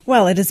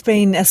Well, it has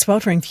been a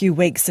sweltering few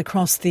weeks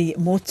across the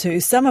motu.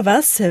 Some of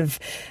us have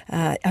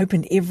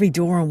opened every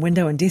door and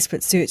window in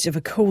desperate search of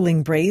a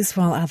cooling breeze,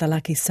 while other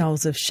lucky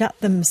souls have shut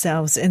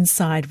themselves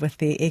inside with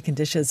their air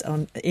conditioners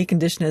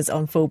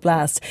on full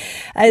blast.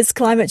 As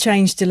climate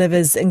change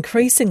delivers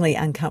increasingly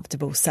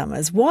uncomfortable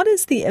summers, what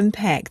is the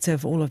impact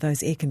of all of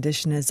those air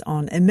conditioners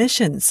on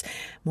emissions?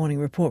 Morning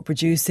Report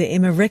producer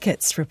Emma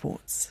Ricketts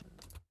reports.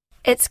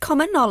 It's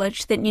common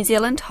knowledge that New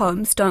Zealand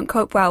homes don't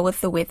cope well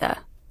with the weather.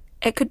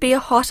 It could be a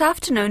hot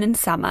afternoon in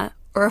summer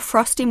or a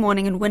frosty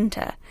morning in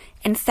winter,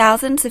 and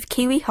thousands of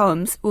Kiwi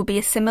homes will be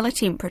a similar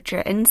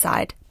temperature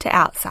inside to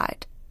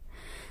outside.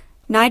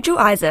 Nigel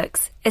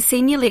Isaacs, a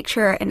senior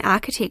lecturer in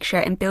architecture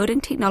and building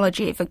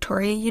technology at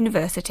Victoria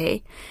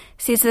University,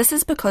 says this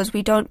is because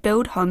we don't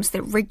build homes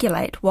that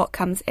regulate what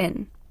comes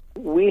in.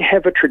 We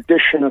have a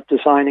tradition of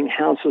designing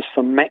houses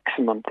for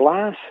maximum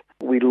glass.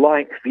 We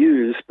like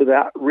views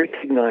without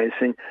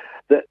recognising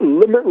that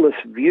limitless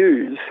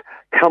views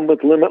come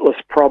with limitless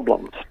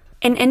problems.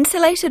 An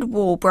insulated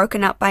wall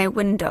broken up by a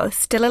window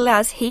still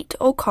allows heat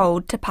or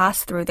cold to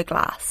pass through the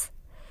glass.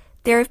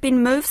 There have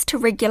been moves to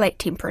regulate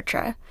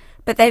temperature,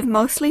 but they've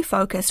mostly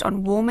focused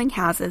on warming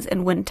houses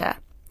in winter.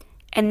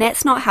 And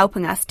that's not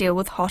helping us deal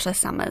with hotter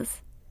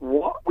summers.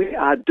 What we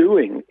are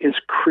doing is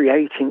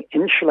creating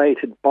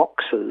insulated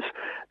boxes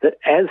that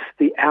as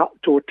the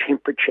outdoor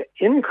temperature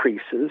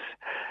increases,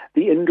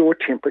 the indoor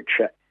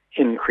temperature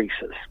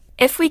increases.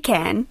 If we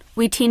can,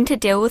 we tend to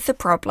deal with the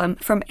problem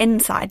from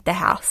inside the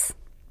house.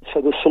 So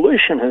the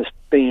solution has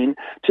been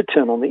to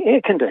turn on the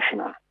air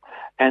conditioner,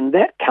 and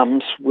that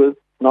comes with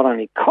not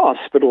only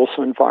costs but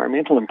also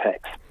environmental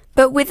impacts.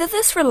 But whether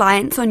this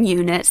reliance on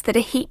units that are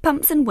heat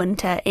pumps in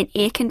winter and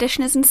air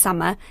conditioners in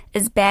summer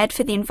is bad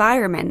for the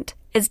environment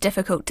is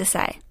difficult to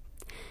say.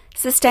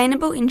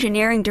 Sustainable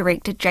Engineering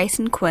Director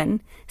Jason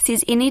Quinn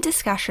says any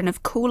discussion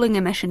of cooling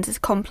emissions is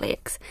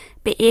complex,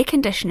 but air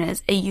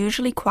conditioners are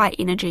usually quite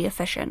energy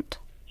efficient.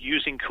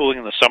 Using cooling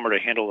in the summer to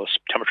handle a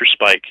temperature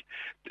spike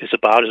is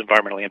about as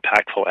environmentally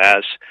impactful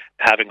as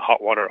having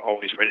hot water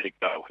always ready to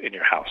go in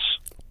your house.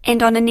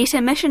 And on a net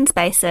emissions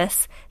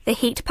basis, the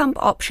heat pump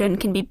option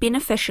can be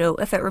beneficial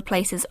if it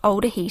replaces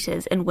older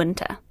heaters in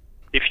winter.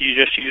 If you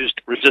just used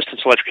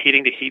resistance electric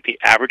heating to heat the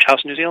average house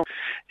in New Zealand,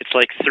 it's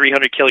like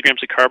 300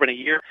 kilograms of carbon a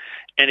year.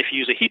 And if you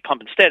use a heat pump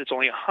instead, it's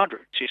only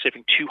 100. So you're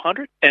saving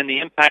 200. And the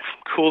impact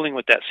from cooling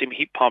with that same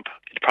heat pump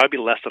would probably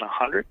be less than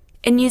 100.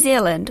 In New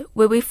Zealand,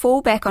 where we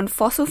fall back on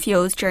fossil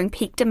fuels during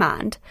peak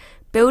demand,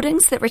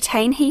 buildings that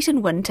retain heat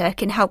in winter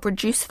can help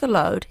reduce the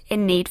load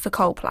and need for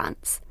coal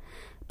plants.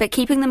 But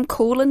keeping them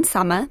cool in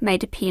summer may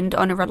depend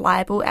on a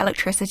reliable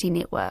electricity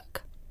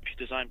network.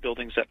 Design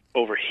buildings that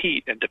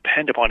overheat and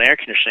depend upon air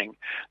conditioning,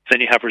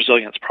 then you have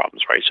resilience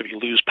problems, right? So if you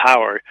lose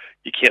power,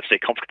 you can't stay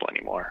comfortable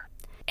anymore.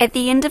 At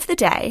the end of the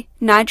day,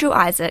 Nigel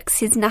Isaacs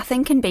says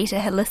nothing can beat a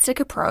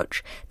holistic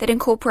approach that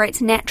incorporates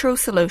natural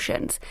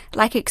solutions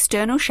like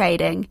external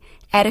shading,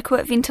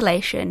 adequate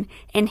ventilation,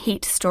 and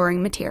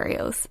heat-storing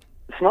materials.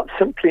 It's not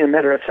simply a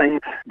matter of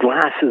saying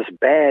glass is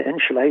bad,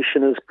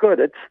 insulation is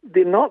good.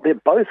 They're not, they're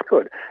both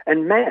good.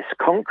 And mass,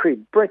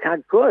 concrete, brick are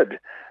good.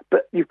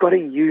 But you've got to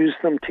use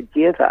them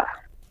together.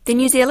 The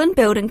New Zealand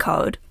Building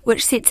Code,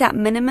 which sets out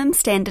minimum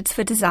standards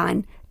for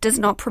design, does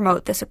not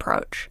promote this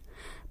approach.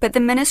 But the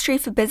Ministry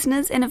for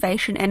Business,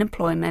 Innovation and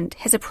Employment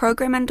has a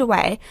program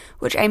underway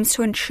which aims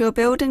to ensure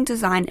building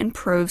design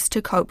improves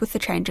to cope with the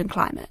changing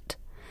climate.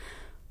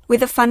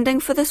 Whether funding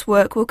for this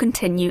work will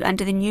continue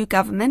under the new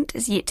government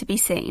is yet to be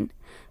seen.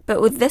 But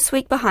with this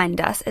week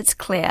behind us, it's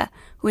clear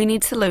we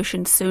need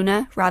solutions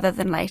sooner rather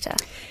than later.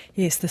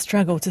 Yes, the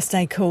struggle to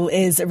stay cool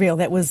is real.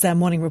 That was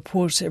Morning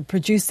Report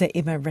producer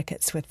Emma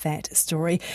Ricketts with that story.